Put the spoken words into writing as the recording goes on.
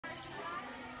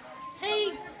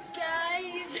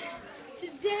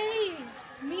Today,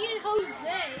 me and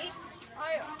Jose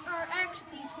are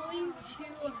actually going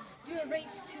to do a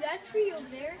race to that tree over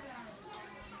there.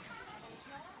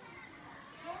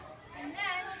 And then,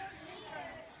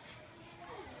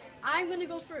 I'm going to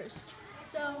go first.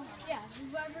 So, yeah,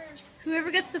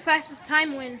 Whoever gets the fastest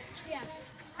time wins. yeah.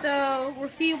 So, we'll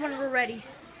see you when we're ready.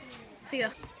 See ya.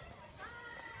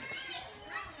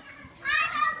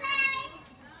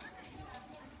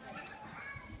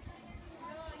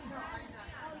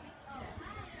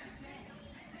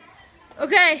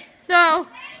 Okay, so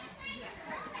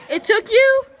it took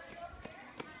you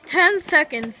 10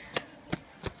 seconds.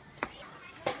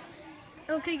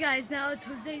 Okay, guys, now it's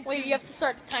Jose's Wait, turn. you have to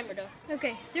start the timer though.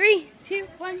 Okay, 3, 2,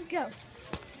 1, go.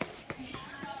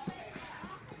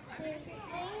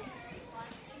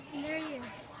 And there he is.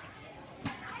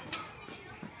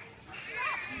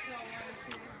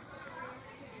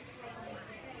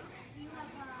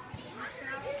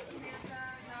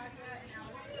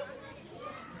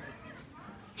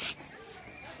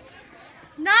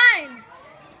 Nine!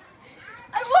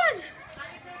 I won!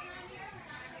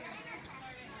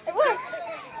 I won!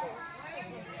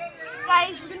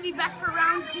 Guys, we're gonna be back for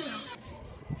round 2.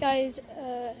 Guys,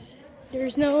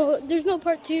 there's no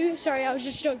part 2. Sorry, I was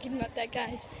just joking about that,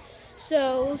 guys.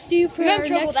 So we'll see you for our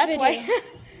next that's video. why.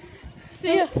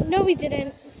 Yeah, no, we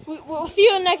didn't. We'll see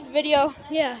you in the next video.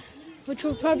 Yeah, which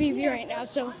will probably be right now.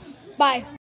 So, bye.